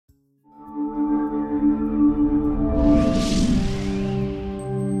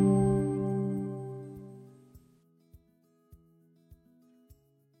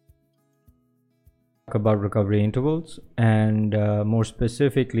about recovery intervals and more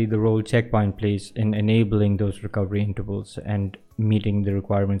specifically the role Checkpoint plays in enabling those recovery intervals and meeting the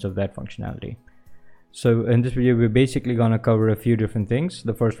requirements of that functionality. So in this video, we're basically going to cover a few different things.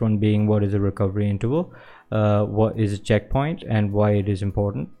 The first one being what is a recovery interval, what is a checkpoint, and why it is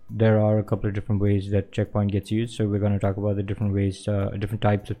important. There are a couple of different ways that checkpoint gets used, so we're going to talk about the different ways, different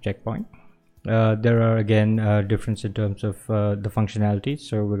types of checkpoint. There are again difference in terms of the functionality,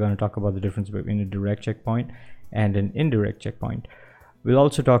 so we're going to talk about the difference between a direct checkpoint and an indirect checkpoint. We'll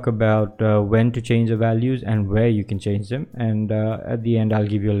also talk about when to change the values and where you can change them, and at the end I'll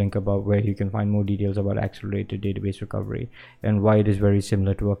give you a link about where you can find more details about accelerated database recovery and why it is very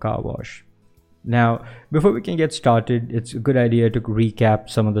similar to a car wash. Now, before we can get started, it's a good idea to recap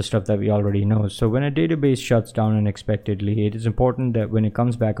some of the stuff that we already know. So when a database shuts down unexpectedly, it is important that when it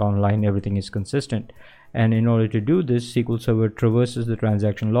comes back online, everything is consistent. And in order to do this, SQL Server traverses the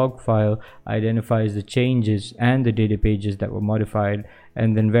transaction log file, identifies the changes and the data pages that were modified,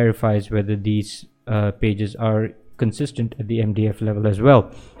 and then verifies whether these pages are consistent at the MDF level as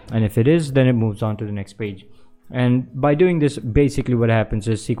well. And if it is, then it moves on to the next page. And by doing this, basically what happens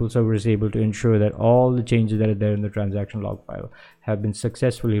is SQL Server is able to ensure that all the changes that are there in the transaction log file have been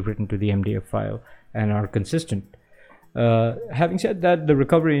successfully written to the MDF file and are consistent. Having said that, the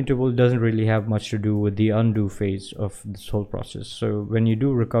recovery interval doesn't really have much to do with the undo phase of this whole process. So when you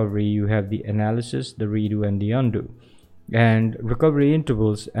do recovery, you have the analysis, the redo, and the undo. And recovery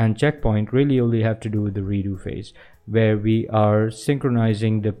intervals and checkpoint really only have to do with the redo phase, where we are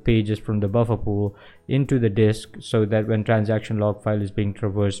synchronizing the pages from the buffer pool into the disk so that when transaction log file is being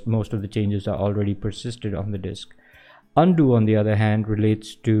traversed, most of the changes are already persisted on the disk. Undo, on the other hand,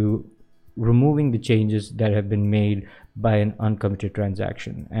 relates to removing the changes that have been made by an uncommitted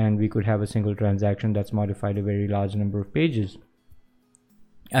transaction, and we could have a single transaction that's modified a very large number of pages.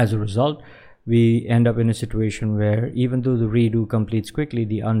 As a result, we end up in a situation where even though the redo completes quickly,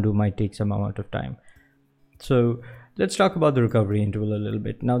 the undo might take some amount of time. So let's talk about the recovery interval a little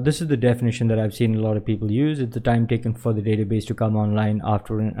bit. Now, this is the definition that I've seen a lot of people use. It's the time taken for the database to come online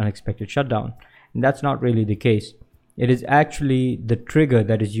after an unexpected shutdown, and that's not really the case. It is actually the trigger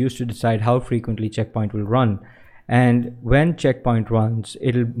that is used to decide how frequently checkpoint will run. And when checkpoint runs,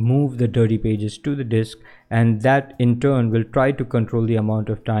 it'll move the dirty pages to the disk, and that in turn will try to control the amount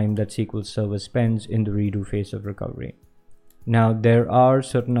of time that SQL Server spends in the redo phase of recovery. Now, there are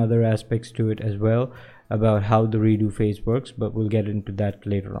certain other aspects to it as well about how the redo phase works, but we'll get into that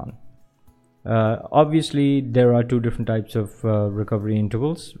later on. Obviously, there are two different types of recovery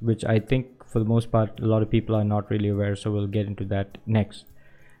intervals, which I think for the most part a lot of people are not really aware, so we'll get into that next.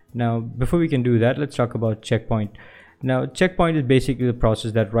 Now, before we can do that, let's talk about checkpoint. Now, checkpoint is basically the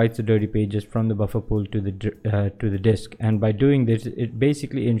process that writes the dirty pages from the buffer pool to the disk, and by doing this, it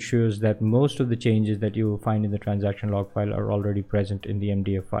basically ensures that most of the changes that you will find in the transaction log file are already present in the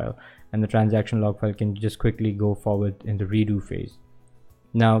MDF file, and the transaction log file can just quickly go forward in the redo phase.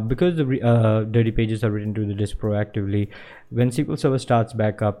 Now, because the dirty pages are written to the disk proactively, when SQL Server starts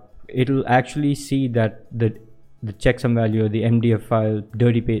back up, it'll actually see that the checksum value or the MDF file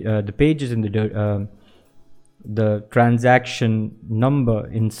the pages in the transaction number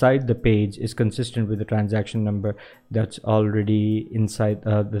inside the page is consistent with the transaction number that's already inside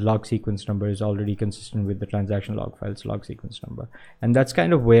the log sequence number is already consistent with the transaction log file's log sequence number. And that's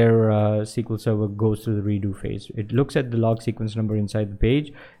kind of where SQL Server goes through the redo phase. It looks at the log sequence number inside the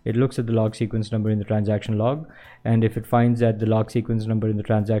page, it looks at the log sequence number in the transaction log, and if it finds that the log sequence number in the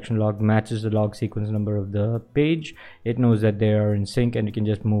transaction log matches the log sequence number of the page, it knows that they are in sync and it can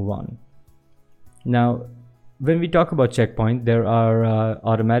just move on. Now, when we talk about checkpoint, there are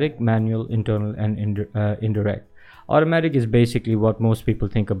automatic, manual, internal, and indirect. Automatic is basically what most people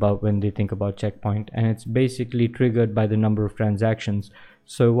think about when they think about checkpoint, and it's basically triggered by the number of transactions.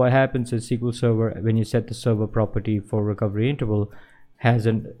 So what happens is SQL Server, when you set the server property for recovery interval, has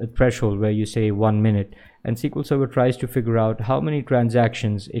a threshold where you say 1 minute, and SQL Server tries to figure out how many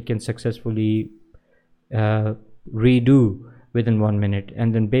transactions it can successfully redo within 1 minute,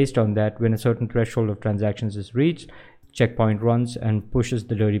 and then based on that, when a certain threshold of transactions is reached, checkpoint runs and pushes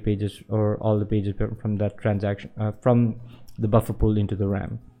the dirty pages or all the pages from that transaction from the buffer pool into the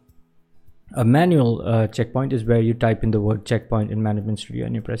RAM. A manual checkpoint is where you type in the word checkpoint in Management Studio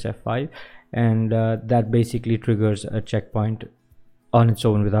and you press F5, and that basically triggers a checkpoint on its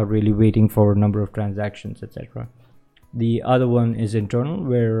own without really waiting for a number of transactions, etc. The other one is internal,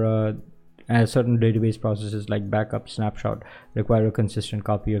 where certain database processes like backup, snapshot require a consistent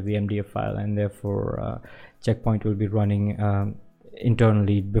copy of the MDF file, and therefore checkpoint will be running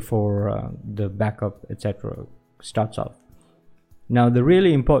internally before the backup, etc. starts off. Now, the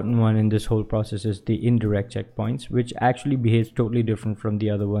really important one in this whole process is the indirect checkpoints, which actually behaves totally different from the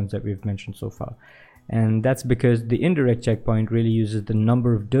other ones that we've mentioned so far. And that's because the indirect checkpoint really uses the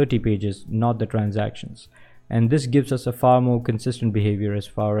number of dirty pages, not the transactions. And this gives us a far more consistent behavior as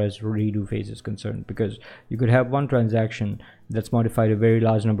far as redo phase is concerned, because you could have one transaction that's modified a very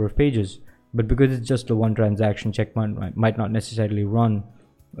large number of pages, but because it's just the one transaction, checkpoint might not necessarily run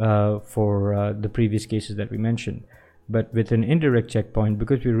for the previous cases that we mentioned. But with an indirect checkpoint,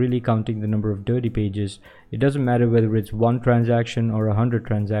 because we're really counting the number of dirty pages, it doesn't matter whether it's one transaction or 100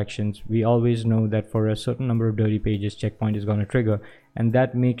 transactions. We always know that for a certain number of dirty pages, checkpoint is going to trigger, and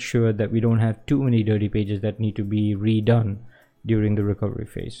that makes sure that we don't have too many dirty pages that need to be redone during the recovery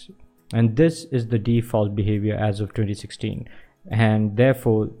phase. And this is the default behavior as of 2016, and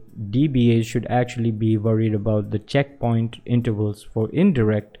therefore DBAs should actually be worried about the checkpoint intervals for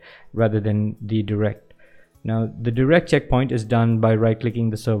indirect rather than the direct. Now, the direct checkpoint is done by right-clicking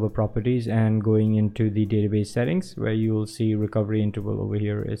the server properties and going into the database settings, where you will see recovery interval over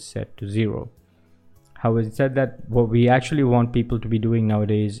here is set to 0. Having said that, what we actually want people to be doing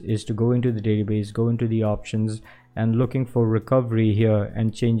nowadays is to go into the database, go into the options, and looking for recovery here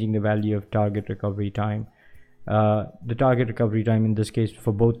and changing the value of target recovery time. The target recovery time in this case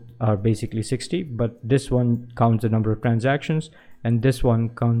for both are basically 60, but this one counts the number of transactions and this one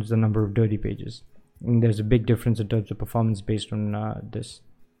counts the number of dirty pages. And there's a big difference in terms of performance based on this.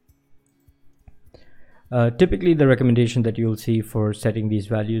 Typically, the recommendation that you'll see for setting these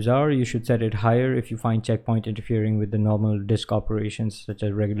values are you should set it higher if you find checkpoint interfering with the normal disk operations such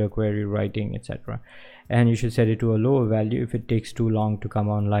as regular query writing, etc. And you should set it to a lower value if it takes too long to come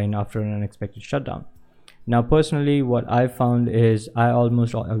online after an unexpected shutdown. Now, personally, what I found is I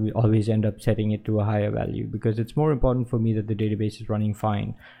almost always end up setting it to a higher value, because it's more important for me that the database is running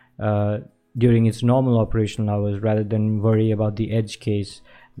fine during its normal operational hours, rather than worry about the edge case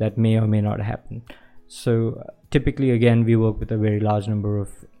that may or may not happen. So typically, again, we work with a very large number of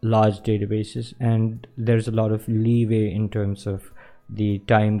large databases, and there's a lot of leeway in terms of the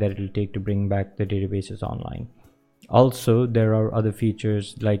time that it will take to bring back the databases online. Also, there are other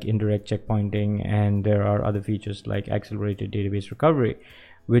features like indirect checkpointing, and there are other features like accelerated database recovery,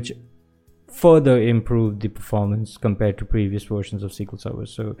 which further improve the performance compared to previous versions of SQL Server.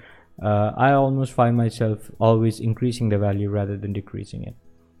 So I almost find myself always increasing the value rather than decreasing it.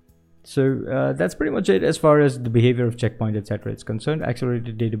 So that's pretty much it as far as the behavior of checkpoint, etc. is concerned.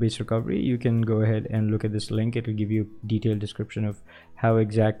 Accelerated database recovery, you can go ahead and look at this link. It will give you a detailed description of how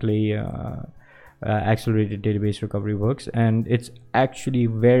exactly accelerated database recovery works, and it's actually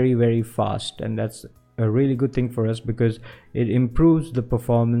very, very fast, and that's a really good thing for us because it improves the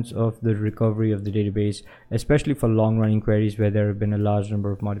performance of the recovery of the database, especially for long running queries where there have been a large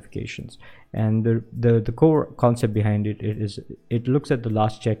number of modifications. And the core concept behind it is it looks at the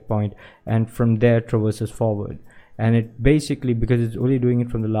last checkpoint and from there traverses forward, and it basically, because it's only doing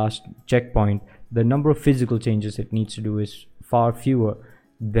it from the last checkpoint, the number of physical changes it needs to do is far fewer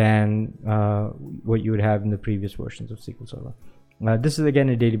than what you would have in the previous versions of SQL Server. This is again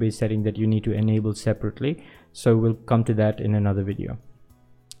a database setting that you need to enable separately, so we'll come to that in another video.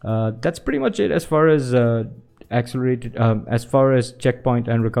 That's pretty much it as far as as far as checkpoint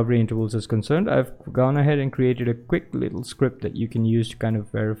and recovery intervals is concerned. I've gone ahead and created a quick little script that you can use to kind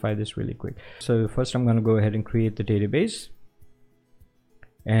of verify this really quick. So first I'm going to go ahead and create the database,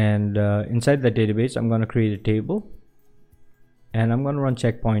 and inside that database I'm going to create a table, and I'm going to run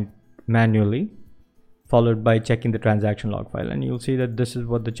checkpoint manually, followed by checking the transaction log file, and you'll see that this is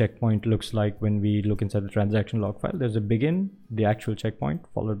what the checkpoint looks like when we look inside the transaction log file. There's a begin, the actual checkpoint,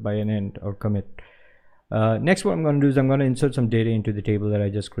 followed by an end or commit. Next, what I'm going to do is I'm going to insert some data into the table that I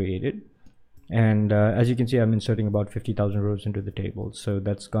just created, and as you can see, I'm inserting about 50,000 rows into the table, so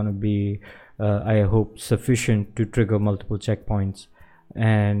that's going to be I hope sufficient to trigger multiple checkpoints.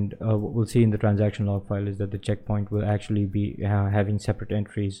 And what we'll see in the transaction log file is that the checkpoint will actually be having separate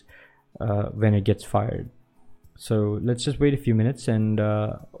entries when it gets fired. So let's just wait a few minutes, and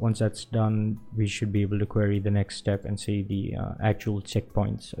once that's done, we should be able to query the next step and see the actual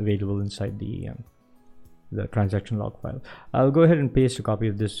checkpoints available inside the transaction log file. I'll go ahead and paste a copy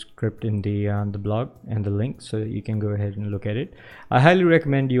of this script in the blog and the link so that you can go ahead and look at it. I highly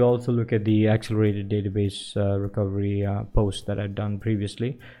recommend you also look at the accelerated database recovery post that I've done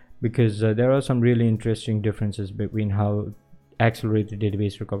previously, because there are some really interesting differences between how accelerated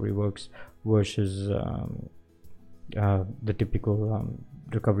database recovery works versus the typical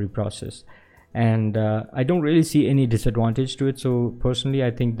recovery process. And I don't really see any disadvantage to it, so personally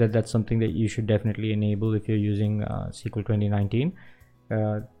I think that that's something that you should definitely enable if you're using SQL 2019.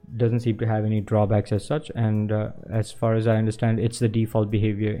 doesn't seem to have any drawbacks as such, and as far as I understand, it's the default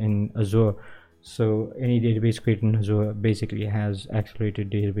behavior in Azure. So any database created in Azure basically has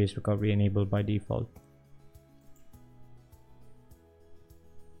accelerated database recovery enabled by default.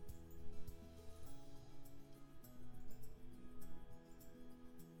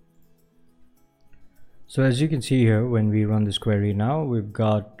 So as you can see here, when we run this query now, we've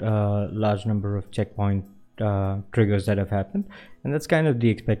got a large number of checkpoint triggers that have happened, and that's kind of the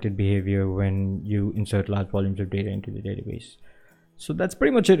expected behavior when you insert large volumes of data into the database. So that's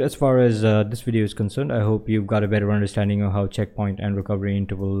pretty much it as far as this video is concerned. I hope you've got a better understanding of how checkpoint and recovery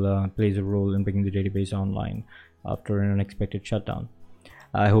interval plays a role in bringing the database online after an unexpected shutdown.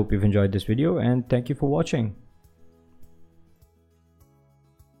 I hope you've enjoyed this video, and thank you for watching.